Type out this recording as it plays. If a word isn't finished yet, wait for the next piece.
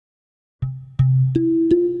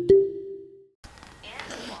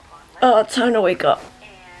Oh, time to wake up.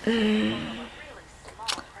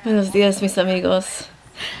 Buenos dias, mis amigos.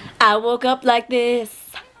 I woke up like this.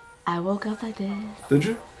 I woke up like this. Did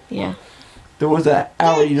you? Yeah. There was that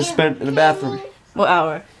hour you just spent in the bathroom. What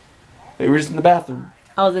hour? You were just in the bathroom.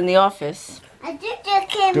 I was in the office. I just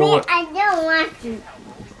came in. I don't want to.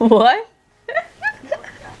 What?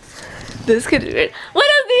 This could be weird.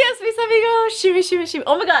 Buenos dias, mis amigos. Shimmy, shimmy, shimmy.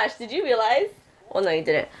 Oh my gosh, did you realize? Well, no, you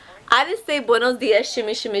didn't. I didn't say buenos dias,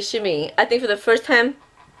 shimmy, shimmy, shimmy. I think for the first time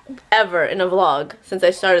ever in a vlog since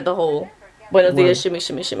I started the whole buenos dias, shimmy,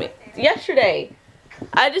 shimmy, shimmy. Yesterday.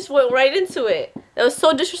 I just went right into it. That was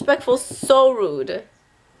so disrespectful, so rude.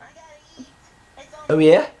 Oh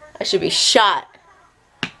yeah? I should be shot.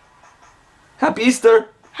 Happy Easter!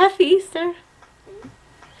 Happy Easter.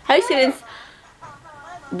 How do you say this?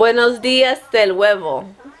 Buenos dias del huevo.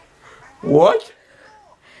 What?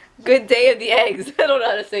 Good day of the eggs. I don't know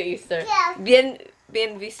how to say Easter. Yeah. Bien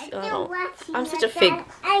I'm such a fake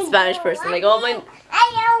Spanish person. Like all my.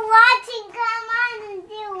 I am watching. Come on and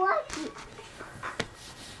do watching.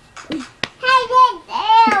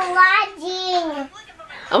 Watching.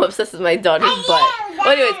 I'm obsessed with my daughter's butt. Well,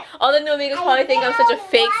 anyways, all the new amigos probably think I'm such a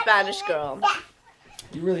fake Spanish girl.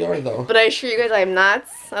 You really are though. But I assure you guys I am not.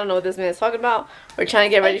 I don't know what this man is talking about. We're trying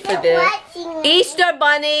to get ready for the Easter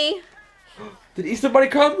bunny. Did Easter Bunny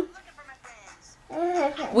come?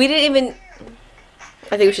 We didn't even...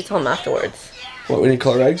 I think we should tell him afterwards. What, we didn't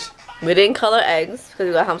color eggs? We didn't color eggs because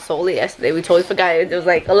we got home so late yesterday. We totally forgot. It was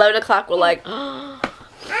like 11 o'clock. We're like...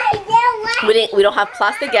 We don't have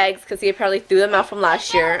plastic eggs because he apparently threw them out from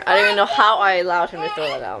last year. I don't even know how I allowed him to throw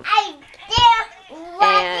it out.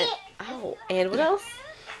 And what else?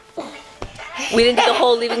 We didn't do the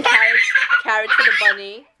whole leaving carrots for the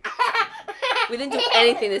bunny. We didn't do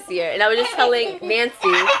anything this year. And I was just telling Nancy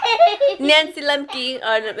Lemke,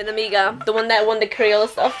 an amiga, the one that won the Crayola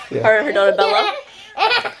stuff, her daughter Bella.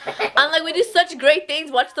 I'm like, we do such great things.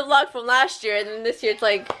 Watch the vlog from last year, and then this year it's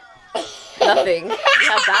like nothing. We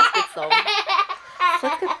have baskets though. So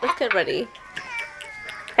let's get ready.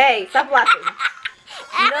 Hey, stop laughing.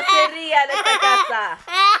 No se ría de esta casa.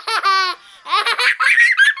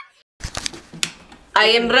 I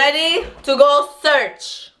am ready to go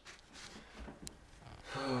search.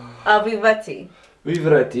 Betty. We've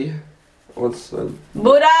ready.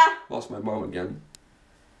 Buddha. Lost my mom again.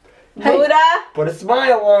 Buddha. Put a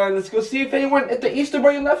smile on. Let's go see if anyone at the Easter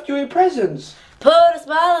Bunny left you any presents. Put a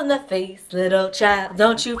smile on the face, little child.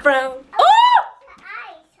 Don't you frown. Oh!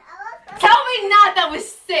 Tell me not that was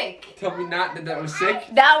sick. Tell me not that was sick.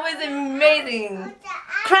 That was amazing.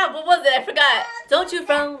 Crap, what was it? I forgot. Don't you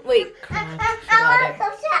frown. Wait. Crap, I want to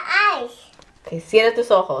eyes. Okay, cierra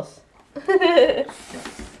tus ojos.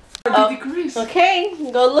 Okay,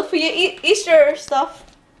 go look for your Easter stuff.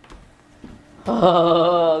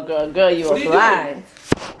 Oh, girl, you were blind.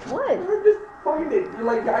 What? Just find it. You're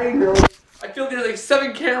like dying girl. I feel there's like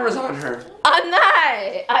 7 cameras on her. I'm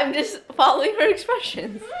not. I'm just following her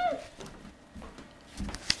expressions.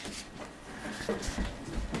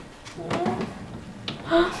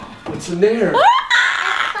 What's in there?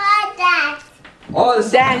 Oh,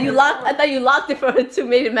 this Damn, you locked. I thought you locked it for her too.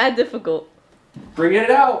 Made it mad difficult. Bring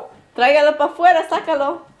it out. Tráigalo para afuera,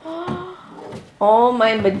 sácalo. Oh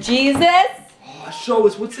my bejesus. Oh, show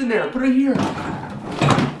us what's in there. Put it here.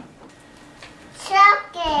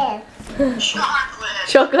 Chocolate.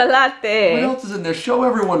 Chocolate. What else is in there? Show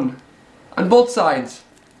everyone. On both sides.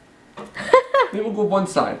 Maybe we'll go one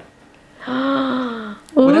side.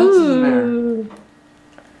 What else is in there?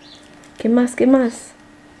 ¿Qué más? ¿Qué más?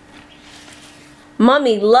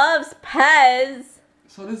 Mommy loves Pez.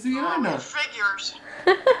 So does Ziana. Figures.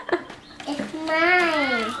 It's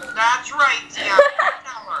mine. That's right,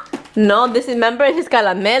 Ziana. No, this is, remember, this is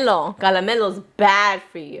calamelo. Calamelo's bad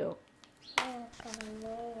for you.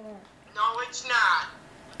 No, it's not.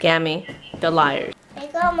 Gammy, the liars. There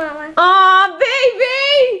you go, Mama. Aw,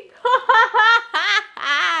 baby! Give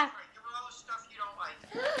her all the stuff you don't like.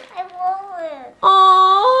 I want it.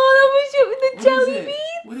 Oh, that was you with the What jelly is it?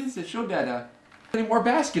 bean. What is it? Show Dada. Any more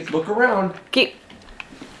baskets? Look around. Keep.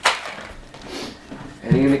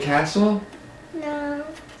 Any in the castle? No.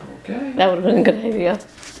 Okay. That would have been a good idea.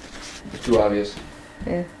 It's too obvious.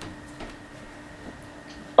 Yeah.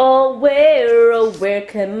 Oh, where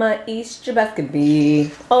can my Easter basket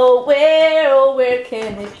be? Oh, where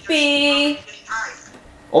can it be?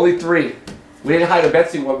 Only 3. We didn't hide a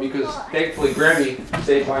Betsy one because thankfully Grammy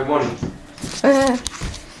saved my money.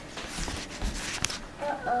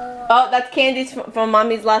 Oh, that's candies from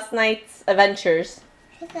Mommy's last night's adventures.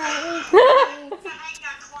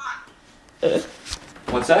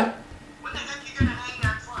 What's that? When the heck are you gonna hang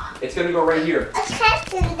that clock? It's gonna go right here.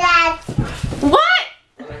 Catching that. What?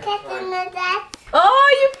 Catching that. Oh,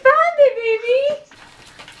 you found it, baby.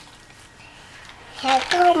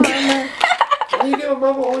 Hello, Mama. Why you giving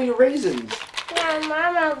Mama all your raisins? No,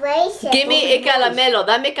 Mama, raisin. Give me a caramelo.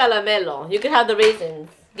 Dame caramelo. You can have the raisins.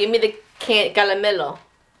 Give me the caramelo.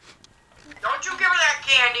 Don't you give her that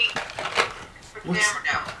candy. Put the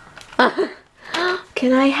hammer down.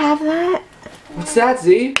 Can I have that? What's that,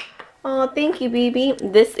 Z? Oh, thank you, baby.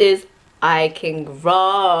 This is I Can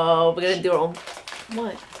Grow. We're gonna do our own.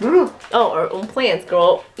 What? No. Oh, our own plants,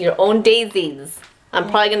 girl. Your own daisies. I'm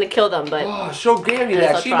probably gonna kill them, but. Oh, show Granny Yes,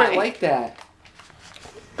 that. I'll She try. might like that.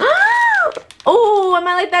 Oh, I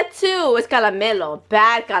might like that too. It's caramelo.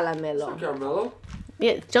 Bad caramelo. Caramello?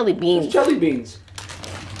 Yeah, it's jelly beans. It's jelly beans.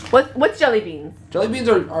 What's jelly beans? Jelly beans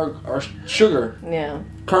are sugar. Yeah.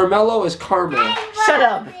 Caramello is caramel. Shut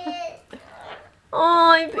up.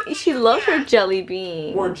 Oh, she loves her jelly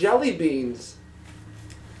beans. More jelly beans.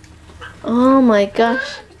 Oh my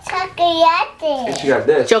gosh. And Chocolate. she got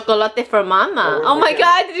this. Chocolate for mama. Oh my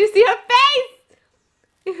god, did you see her face?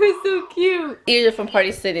 It was so cute. These are from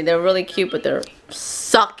Party City. They're really cute, but they're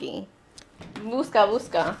sucky. Busca,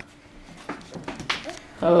 busca.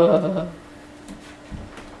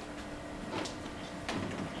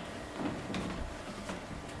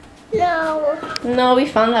 No. No, we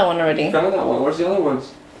found that one already. Found that one. Where's the other ones?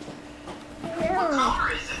 What No.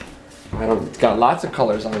 color is it? I don't. It's got lots of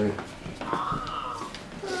colors on it.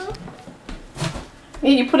 Yeah,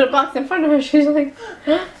 you put a box in front of her. She's like,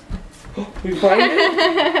 We find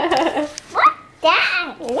it. What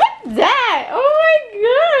that? what's that? Oh my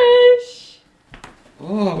gosh.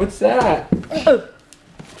 Oh, what's that?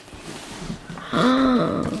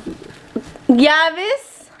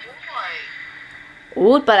 Llaves.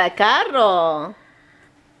 Boy. Para carro.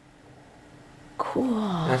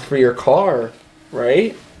 Cool. That's for your car,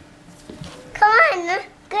 right? Come on.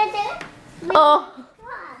 Go there. Oh,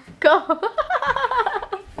 go.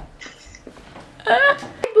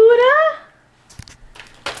 Buddha?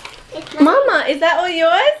 It's not Mama, is that all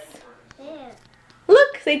yours? there.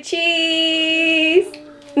 Look, say cheese.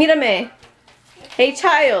 Mírame. Hey,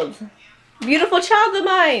 child. Beautiful child of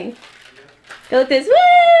mine. Go like this. Woo!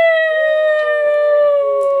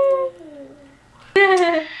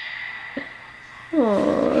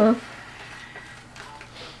 Aw.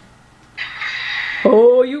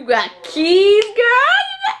 Oh, you got keys, girl.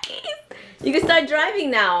 You got keys. You can start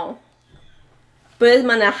driving now. Puedes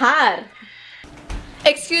manejar.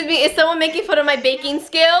 Excuse me, is someone making fun of my baking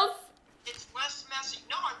skills? It's less messy.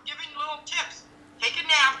 No, I'm giving little tips. Take a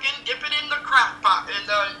napkin, dip it in the crock pot,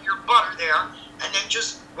 in your butter there, and then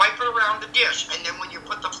just wipe it around the dish. And then when you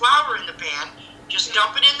put the flour in the pan, just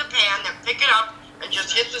dump it in the pan, then pick it up, and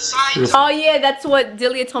just hit the sides. Oh yeah, that's what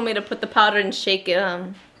Delia told me to put the powder and shake it.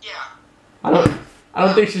 Yeah. I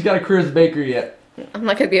don't think she's got a career as a baker yet. I'm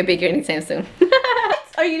not gonna be a baker anytime soon.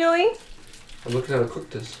 What are you doing? I'm looking how to cook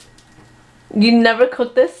this. You never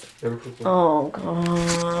cooked this? Never cooked one. Oh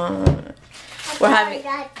god. We're having.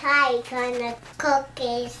 got tight on the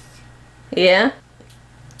cookies. Yeah.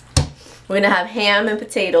 We're gonna have ham and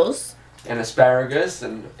potatoes. And asparagus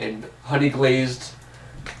and honey glazed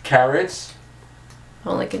carrots. I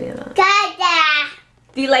don't like any of that. Dada.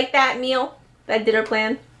 Do you like that meal? That dinner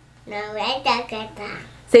plan? No, I don't get that.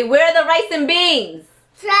 Say, where are the rice and beans?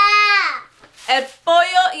 Stop. El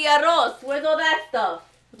pollo y arroz. Where's all that stuff?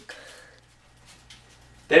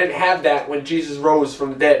 They didn't have that when Jesus rose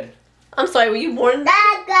from the dead. I'm sorry, were you born? Were you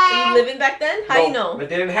Dada. living back then? How you know? But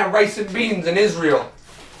they didn't have rice and beans in Israel.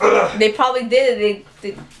 Ugh. They probably did.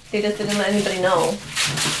 They just didn't let anybody know.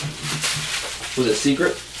 Was it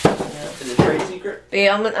secret? Yeah. Is it trade secret?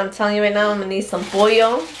 Yeah, I'm telling you right now, I'm gonna need some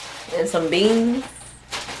pollo and some beans.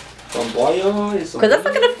 Some pollo and some Cause that's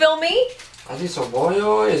not gonna fill me. I need some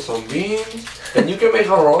pollo and some beans. And you can make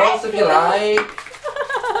arroz if you like.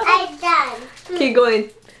 I'm done. Keep going.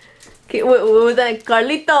 What was that?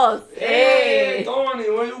 Carlitos. Hey, Tony,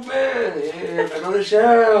 where you been? Yeah, back on the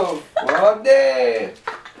shelf. What day?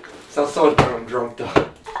 Sounds so drunk though.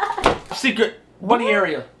 Secret. Bunny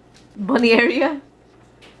area. Bunny area.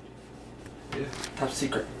 Yeah, top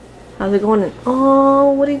secret. How's it going?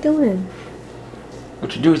 Oh, what are you doing?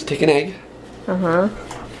 What you do is take an egg, Uh-huh.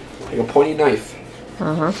 take a pointy knife,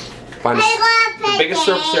 Uh-huh. find I the biggest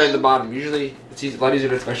surface area in the bottom. Usually, it's easy, a lot easier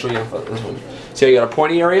to especially on this one. So you got a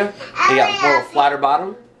pointy area, you got more of a flatter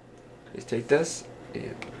bottom. Just take this,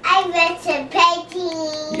 and I went to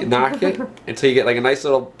painting. you knock it until you get like a nice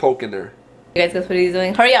little poke in there. You guys guess what he's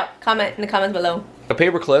doing? Hurry up. Comment in the comments below. A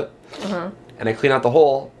paper clip, Uh-huh. and I clean out the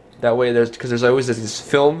hole. That way, because there's always this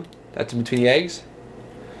film that's in between the eggs.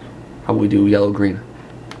 How we do yellow green.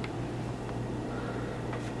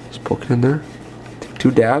 Poke it in there. Take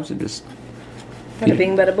 2 dabs and just Bada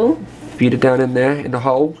bing, bada boom. feed it down in there in the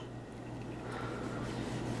hole.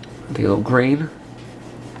 Take a little grain.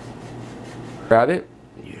 Grab it.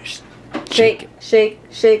 And you just Shake, shake,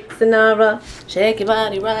 shake, Sonara. Shake your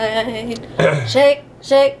body right. Shake,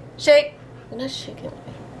 shake, shake. You're not shaking.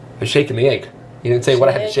 I'm shaking the egg. You didn't say what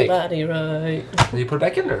I had to shake. your body right. And you put it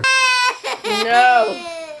back in there. No.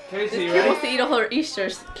 Casey, This you kid ready? wants to eat all her Easter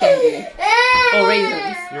candy. Or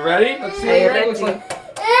raisins. You ready? Let's see Are what you your egg ready? looks like.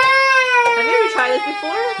 Have you ever tried this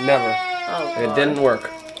before? Never. Oh, It God. didn't work.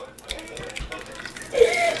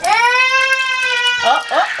 Oh,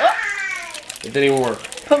 oh, oh. It didn't even work.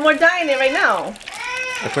 Put more dye in it right now.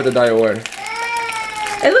 I put the dye away.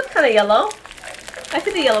 It looks kind of yellow. I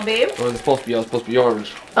see the yellow, babe. Oh, it's supposed to be yellow. It's supposed to be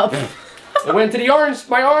orange. Oh. It went to the orange.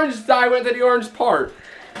 My orange dye went to the orange part.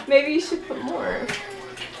 Maybe you should put more.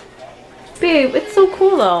 Babe, it's so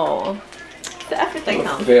cool though. The effort that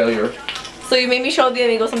counts. Failure. So you made me show the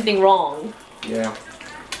amigo something wrong. Yeah.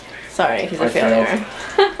 Sorry, he's a I failure.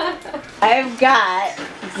 I've got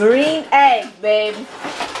green eggs, babe.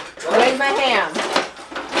 Where's my ham?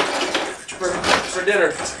 For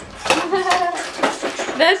dinner.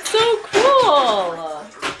 That's so cool.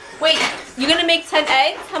 Wait, you're gonna make 10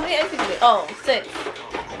 eggs? How many eggs did you make? Oh, 6.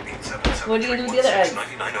 What are you gonna do with the other eggs?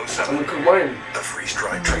 I'm gonna cook mine.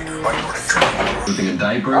 Looking at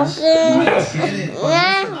diapers. Let's get it. I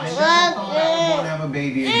won't have a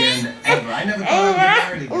baby again ever. I never thought I would get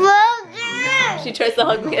married again. She tries to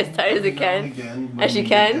hug me as tight as it can, as she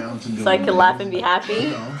can, so I can laugh and be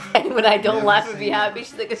happy. And when I don't laugh and be happy,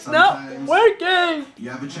 she's like, it's not working. You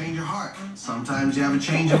have a change of heart. Sometimes you have a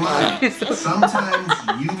change of mind. Sometimes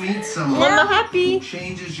you meet someone Mama happy. who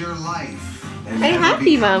changes your life. And I'm never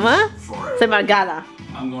happy, becomes Mama. forever. Say Margala.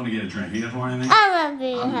 I'm going to get a drink. You guys want anything? I'm gonna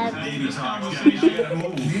be happy. You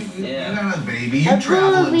got a baby. You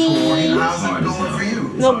travel and tour. How's it going for you?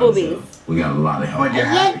 No boobies. We got a lot of help. But you're I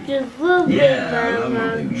happy. like the boobies,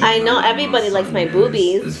 Mama. I know everybody likes my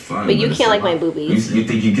boobies, It's fun, but you it's can't like fun. my boobies. You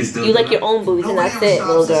think you can still You do like it? your own boobies and Nobody that's ever it,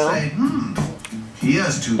 little stops to girl. say, He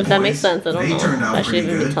has 2 boys. If that makes sense, I don't They know. turned out I shouldn't pretty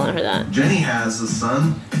even be good. telling her that. Jenny has a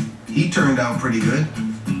son. He turned out pretty good.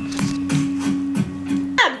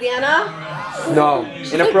 Yeah, Diana. No.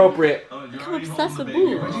 Inappropriate. I'm obsessed with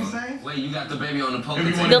boobs. What'd you say? Wait, you got the baby on the poker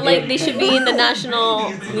table? They're like, they should be in the National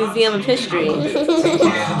Museum of History.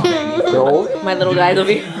 You're old? My little guys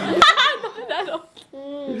over here.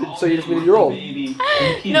 So you just mean you're old?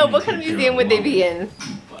 No, what kind of museum would they be in?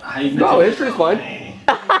 No, history's fine.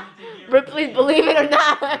 Ripley's Believe It or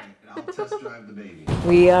Not. I'll test drive the baby.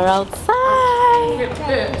 We are outside.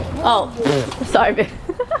 Oh, sorry, babe.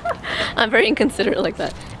 I'm very inconsiderate like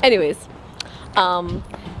that. Anyways,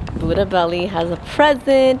 Buddha Belly has a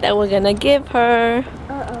present that we're gonna give her.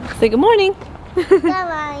 Say good morning.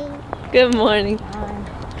 Bye-bye. Good morning.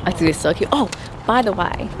 I think it's so cute. Oh, by the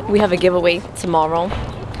way, we have a giveaway tomorrow.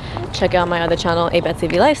 Check out my other channel, Betsy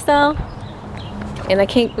V Lifestyle. And I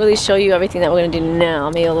can't really show you everything that we're gonna do now.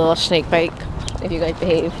 Maybe a little snake bite if you guys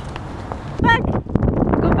behave. Go back.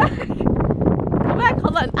 Go back. Go back.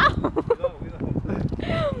 Hold on. Ow.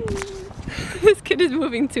 This kid is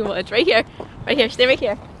moving too much. Right here. Right here. Stay right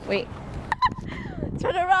here. Wait.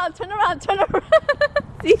 Turn around. Turn around. Turn around.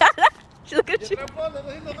 See that? She look at you.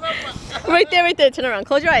 Right there. Right there. Turn around.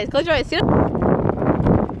 Close your eyes. Close your eyes. See that?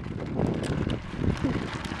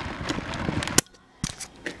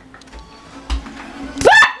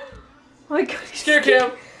 Oh my god. Scare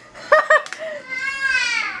cam.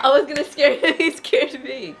 I was gonna scare him. He scared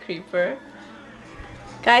me, creeper.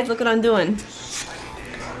 Guys, look what I'm doing.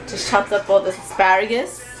 Just chopped up all this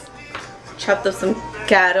asparagus. Chopped up some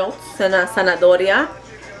carrots and zanahoria.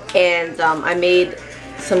 And I made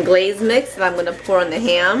some glaze mix that I'm gonna pour on the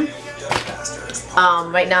ham.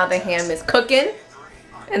 Right now the ham is cooking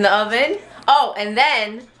in the oven. Oh, and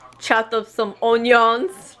then chopped up some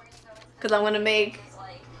onions. Because I'm gonna make...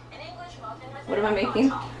 What am I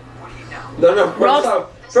making? No. Roast.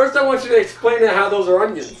 First I want you to explain how those are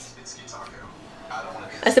onions.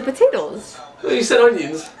 I said potatoes. Well, you said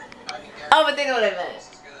onions. Oh, but they know what I meant.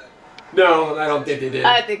 No, I don't think they did.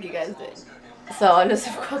 I think you guys did. So I'm just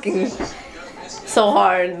cooking so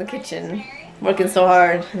hard in the kitchen. Working so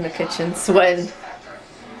hard in the kitchen. Sweating.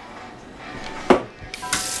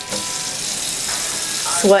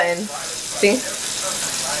 Sweating. See?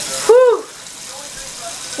 Whew!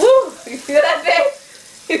 Woo! You feel that, babe?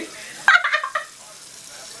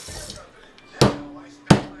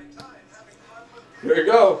 Here we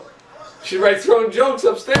go. She writes her own jokes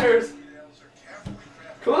upstairs.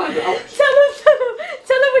 Come on. Tell him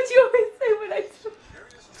what you always say when I do.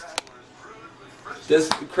 This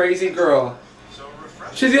crazy girl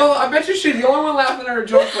She's the only. I bet you she's the only one laughing at her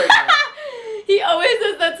jokes right now. He always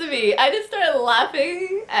does that to me. I just started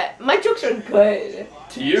laughing at my jokes are good.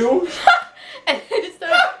 To you? And I just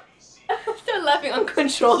started laughing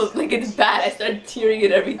uncontrollably. Like it's bad. I started tearing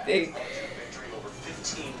at everything.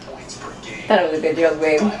 That was a good joke,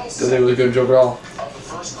 babe. Doesn't really a good joke at all.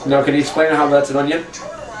 Now, can you explain how that's an onion?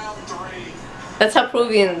 That's how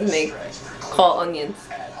Peruvians call onions.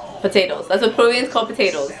 Potatoes. That's what Peruvians call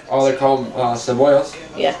potatoes. Oh, they call them cebollas?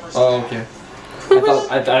 Yeah. Oh, okay.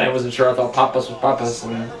 I wasn't sure. I thought papas was papas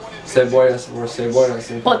and cebollas were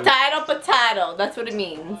cebollas. Potato. That's what it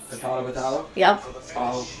means. Potato? Yep.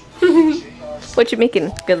 Oh. What you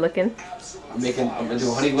making? Good looking. I'm gonna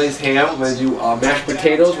do honey glazed ham. I'm gonna do mashed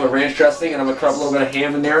potatoes with ranch dressing, and I'm gonna cut a little bit of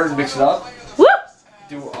ham in there and mix it up. Woo!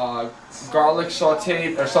 Do garlic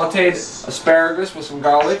sauteed asparagus with some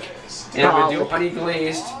garlic, and I'm gonna do honey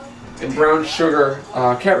glazed and brown sugar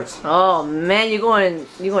carrots. Oh man, you're going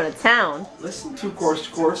to town. Listen, two-course.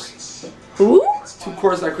 Who? 2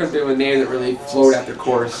 course. I couldn't think of a name that really flowed after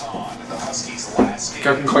course. I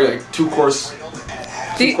can call you like two-course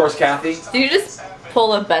Kathy. Do you just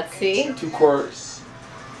pull a Betsy? 2-course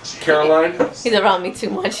Caroline. He's around me too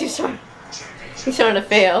much. He's trying to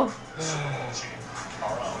fail.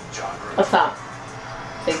 Up top.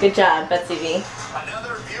 Say good job, Betsy V.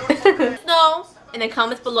 No. In the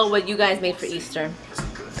comments below what you guys made for Easter.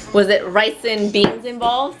 Was it rice and beans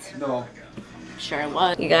involved? No. Sure it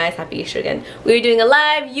was. You guys, happy Easter again. We're doing a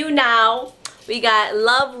live you now. We got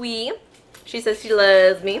Love We. She says she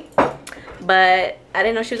loves me. But I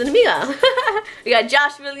didn't know she was an amiga. We got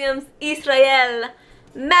Josh Williams, Israel,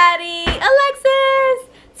 Maddie, Alexis,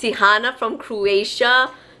 Tihana from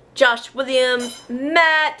Croatia, Josh Williams,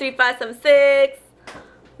 Matt 3576.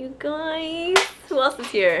 You guys, who else is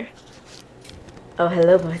here? Oh,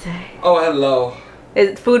 hello, BOYTOY. Oh, hello.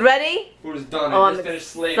 Is food ready? Food is done. Oh, I I'm just finished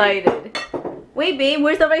slating. excited. Wait, babe,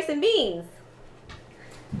 where's the rice and beans?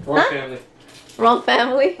 Wrong family. Wrong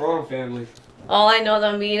family? Wrong family. All I know is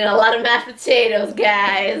I'm eating a lot of mashed potatoes,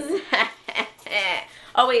 guys.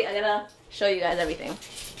 Oh wait, I gotta show you guys everything.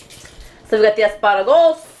 So we got the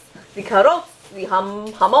asparagus, the carrots, the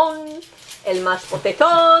jamon, el mashed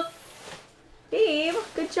potatoes. Babe,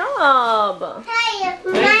 good job. Hey, it's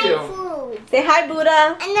Thank you. my food. Say hi,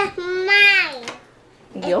 Buddha. And it's mine.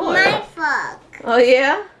 It's Yours. my fork. Oh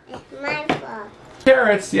yeah? It's my fork.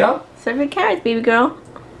 Carrots, yeah. Serve your carrots, baby girl.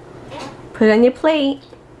 Put it on your plate.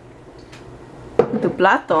 Tu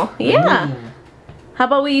plato. Yeah. How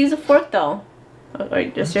about we use a fork though? Or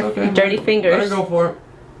just your dirty fingers. Let her go for it.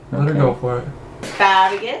 Let her go for it.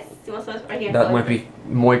 Asparagus. You want some right here? That might be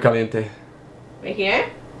muy caliente. Right here.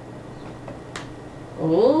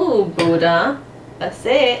 Ooh, Buddha. That's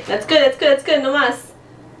it. That's good. That's good. That's good. No mas.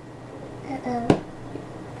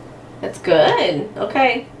 That's good.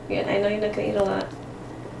 Okay. Yeah, I know you're not gonna eat a lot.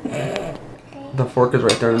 The fork is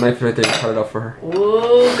right there. The knife is right there. You cut it off for her.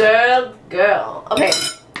 Ooh, girl. Okay.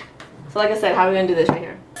 So like I said, how are we gonna do this right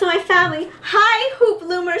here? So my family. Hi, Hoop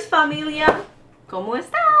Bloomers familia. ¿Cómo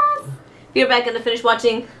estás? We're back gonna finish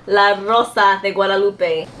watching La Rosa de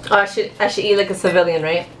Guadalupe. Oh, I should eat like a civilian,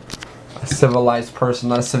 right? A civilized person,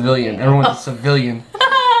 not a civilian. Everyone's a civilian.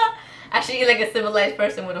 I should eat like a civilized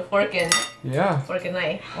person with a fork and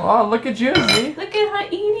knife. Oh, look at you, see? Look at her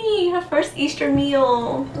eating her first Easter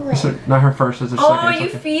meal. So, not her first, it's her Oh, second. are you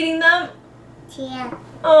feeding them? Cheers.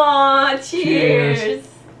 Aw, cheers. Cheers.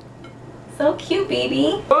 So cute,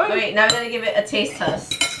 baby. Wait, now I'm gonna give it a taste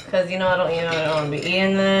test. Cause I don't want to be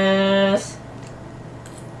eating this.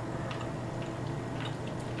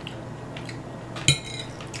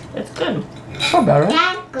 It's good. It's not bad, right?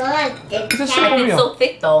 That's good. It's a It's simple It's meal. so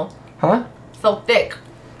thick though. Huh? So thick.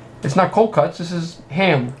 It's not cold cuts, this is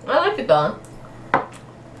ham. I like it though.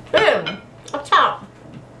 Boom. Up top.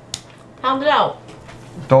 Pound it out.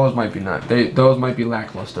 Those might be not. Those might be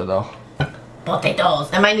lackluster though. Potatoes.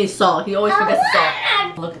 I might need salt. He always forgets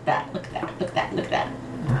salt. Look at that. Look at that. Look at that. Look at that.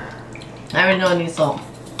 I already know I need salt.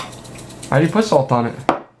 How do you put salt on it?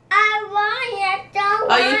 I want it.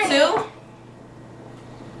 Don't Oh, you too?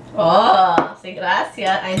 Oh, say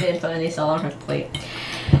gracias. I didn't put any salt on her plate.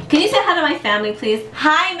 Can you say hi to my family, please?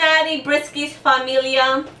 Hi, Maddie, Brisky's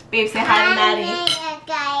familia. Babe, say hi to Maddie.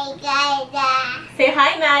 Say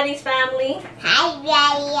hi, Maddie's family.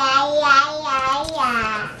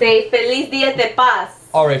 Say feliz dia de paz.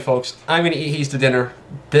 Alright folks, I'm gonna eat Easter dinner.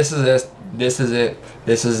 This is it. This is it.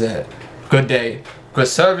 This is it. Good day. Good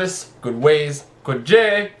service. Good ways. Good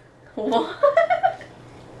J. What?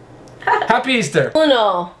 Happy Easter. 1,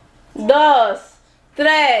 2,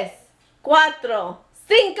 3, 4, 5.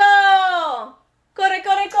 Corre,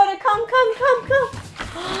 corre, corre. Come.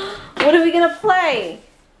 What are we gonna play?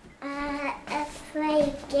 Let's play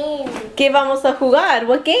a game. ¿Qué vamos a jugar?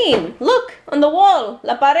 What game? Look on the wall,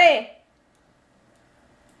 la pared.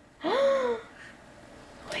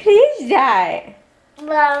 What is that?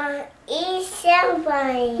 Well, it's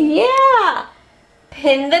somebody. Yeah.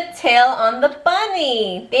 Pin the tail on the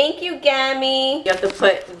bunny. Thank you, Gammy. You have to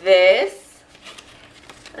put this.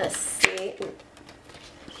 Let's see.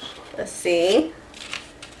 Let's see.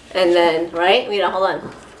 And then, right? Mira, hold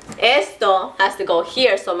on. Esto has to go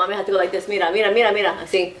here, so mommy has to go like this. Mira, mira, mira, mira.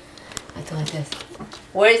 Así. I have to go like this.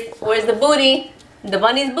 Where's the booty? The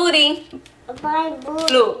bunny's booty. My boo.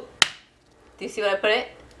 Blue. Do you see what I put it?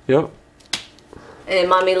 Yep. And then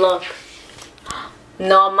mommy, look.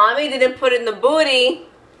 No, mommy didn't put it in the booty.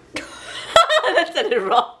 That sounded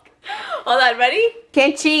wrong. Hold on, ready?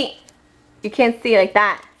 Can't cheat. You can't see like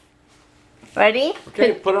that. Ready?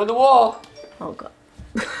 Okay, put it on the wall. Oh, God.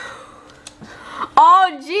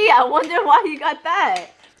 Oh, gee, I wonder why you got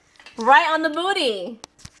that. Right on the booty.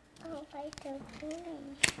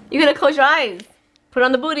 You're gonna close your eyes. Put it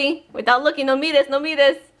on the booty without looking. No mires, no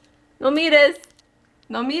mires. No mires.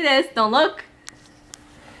 No mires. Don't look.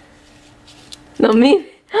 No mires.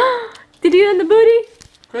 Did you get on the booty?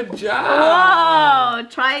 Good job. Whoa,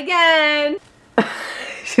 try again.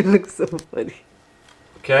 She looks so funny.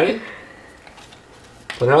 Okay.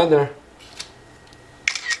 Put it on there.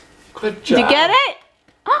 Good job. Did you get it?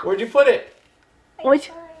 Where'd you put it?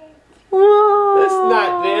 Which? Whoa. It's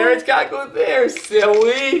not there. It's got to go there,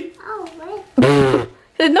 silly. Oh, wait.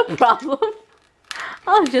 There's no problem.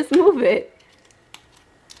 I'll just move it.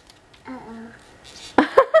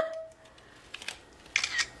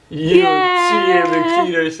 You Yeah. cheater,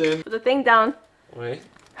 Peterson. Put the thing down. Wait.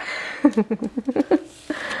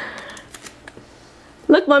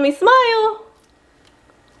 Look, mommy, smile.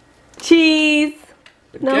 Cheese.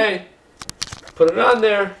 No. Okay. Put it on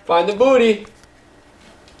there. Find the booty.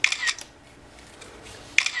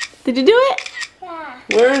 Did you do it? Yeah.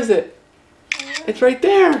 Where is it? It's right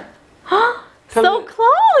there. So Come-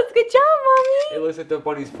 close. Good job, mommy. It looks like the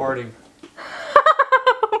bunny's farting.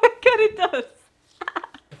 Oh my God, it does.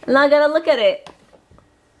 Now I gotta look at it.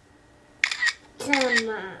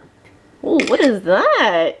 Summer. Ooh, what is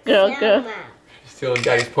that? Girl. Summer. She's stealing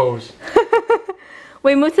daddy's pose.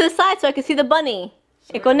 Wait, move to the side so I can see the bunny.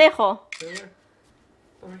 El conejo. There.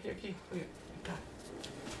 Over here, Key. Look at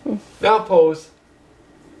that. Now pose.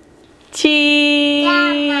 Cheese.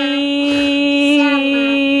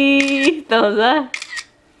 Look at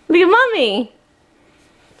mommy.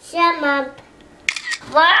 Summer.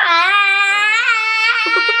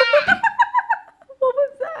 What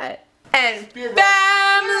was that? And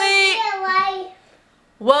family.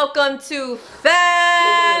 Welcome to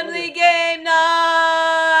family game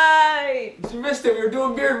night. You missed it. We were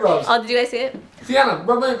doing beard rubs. Oh, did you guys see it? Sienna,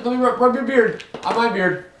 let me rub your beard. On my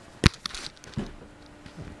beard.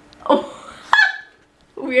 Oh.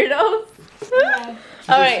 Weirdos.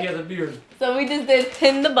 She All right. has a beard. So we just did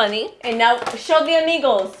pin the bunny, and now show the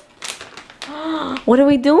amigos. What are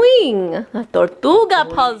we doing? A tortuga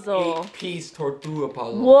puzzle. 8-piece tortuga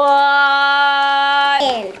puzzle. What?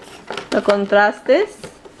 The contrastes.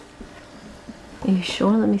 Are you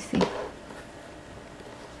sure? Let me see.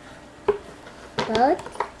 What?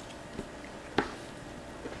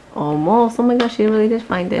 Almost. Oh my gosh, she really did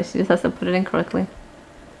find it. She just has to put it in correctly.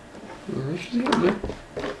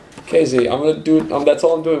 Okay, Z, I'm gonna do. That's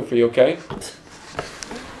all I'm doing for you. Okay.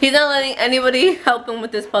 He's not letting anybody help him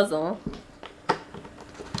with this puzzle.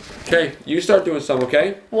 Okay, you start doing some.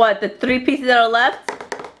 Okay. What? The 3 pieces that are left?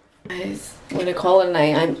 Guys, I'm gonna call it a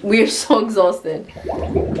night. We're so exhausted.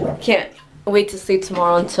 Can't wait to sleep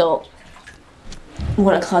tomorrow until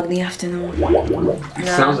 1 o'clock in the afternoon.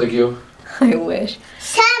 Sounds like you. I wish.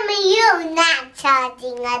 Some of you not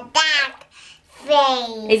charging a dark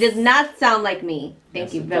face. It does not sound like me.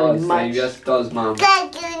 Thank you very much. Yes, it does, Mom.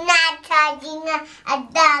 Because you're not charging a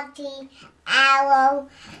doggy owl.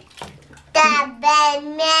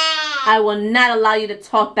 I will not allow you to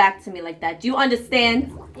talk back to me like that. Do you understand?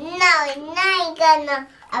 No, now you're gonna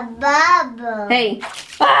a bubble. Hey.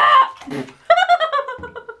 Ah!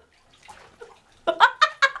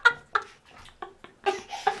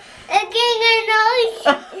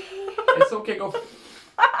 It's okay. Go.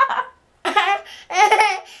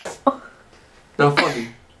 Not funny.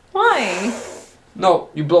 Why? No,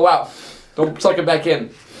 you blow out. Don't suck it back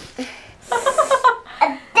in.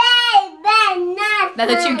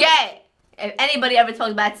 That's what you get. If anybody ever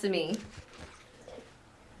talks back to me.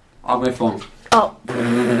 On my phone. Oh.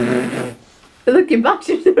 Look, your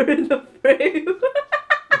boxers are in the frame.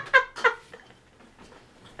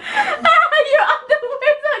 Your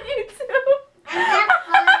underwear's on YouTube.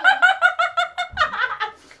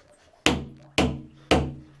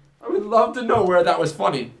 love to know where that was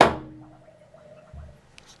funny.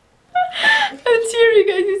 I'm cheering,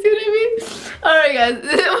 guys. You see what I mean? Alright, guys.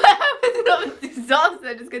 What happens with these dogs?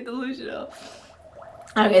 I just get delusional.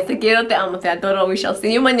 Okay, te quiero, te amo, te adoro. We shall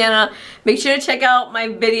see you mañana. Make sure to check out my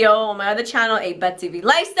video on my other channel, a Betsy V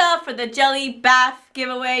Lifestyle, for the jelly bath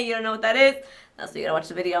giveaway. You don't know what that is? So you gotta watch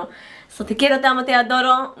the video. So te quiero, te amo, te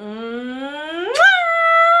adoro.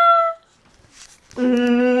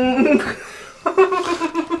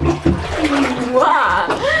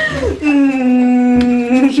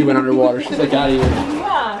 She went underwater. She's like, out of here.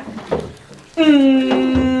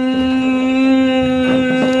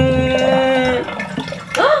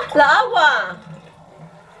 La agua.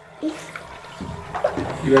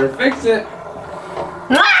 You better fix it.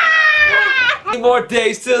 More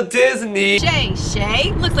days till Disney.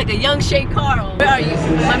 Shay looks like a young Shay Carl. Where are you?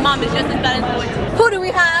 My mom is just as bad as BOYTOY. Who do we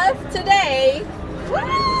have today?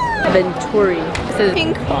 Venturi. It says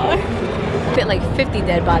pink car. Fit like 50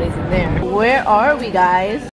 dead bodies in there. Where are we, guys?